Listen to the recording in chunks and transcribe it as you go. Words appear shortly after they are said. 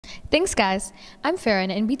Thanks, guys. I'm Farah,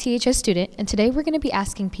 an NBTHS student, and today we're going to be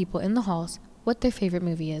asking people in the halls what their favorite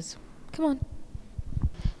movie is. Come on.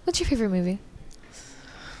 What's your favorite movie?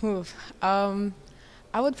 Oof. I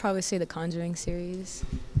would probably say the Conjuring series.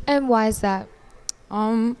 And why is that?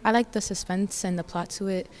 I like the suspense and the plot to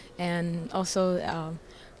it, and also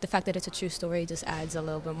the fact that it's a true story just adds a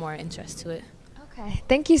little bit more interest to it. Okay,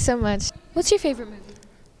 thank you so much. What's your favorite movie?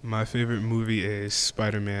 My favorite movie is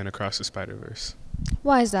Spider-Man Across the Spider-Verse.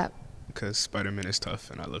 Why is that? Because Spider-Man is tough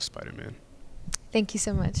and I love Spider-Man. Thank you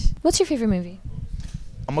so much. What's your favorite movie?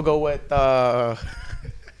 I'm gonna go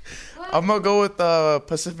with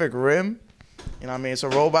Pacific Rim. You know what I mean? It's a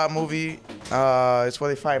robot movie. It's where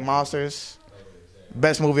they fight monsters.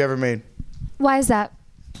 Best movie ever made. Why is that?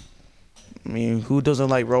 I mean, who doesn't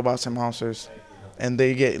like robots and monsters? And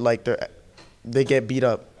they get beat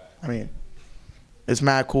up. I mean, it's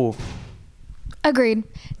mad cool. Agreed.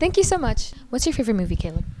 Thank you so much. What's your favorite movie,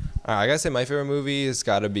 Caleb? I gotta say my favorite movie has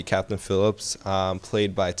gotta be Captain Phillips,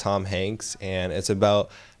 played by Tom Hanks, and it's about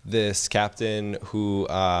this captain who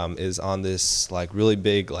is on this like really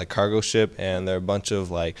big like cargo ship, and there are a bunch of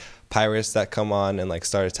like pirates that come on and like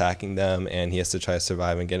start attacking them, and he has to try to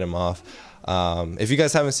survive and get them off. If you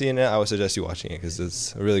guys haven't seen it, I would suggest you watching it because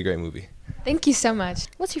it's a really great movie. Thank you so much.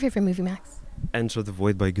 What's your favorite movie, Max? Enter the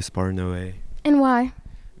Void by Gaspar Noé. And why?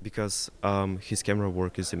 Because his camera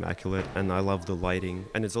work is immaculate, and I love the lighting,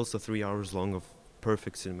 and it's also 3 hours long of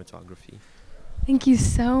perfect cinematography. Thank you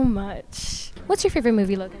so much. What's your favorite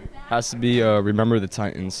movie, Logan? Has to be Remember the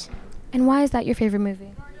Titans. And why is that your favorite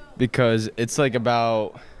movie? Because it's like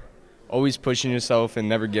about always pushing yourself and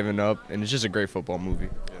never giving up, and it's just a great football movie.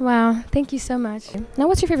 Wow, thank you so much. Now,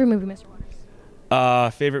 what's your favorite movie, Mr.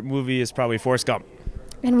 Waters? Favorite movie is probably Forrest Gump.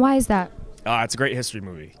 And why is that? It's a great history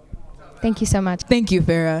movie. Thank you so much. Thank you,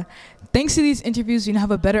 Farah. Thanks to these interviews, we now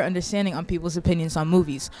have a better understanding on people's opinions on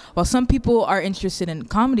movies. While some people are interested in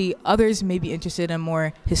comedy, others may be interested in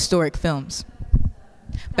more historic films.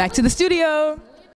 Back to the studio.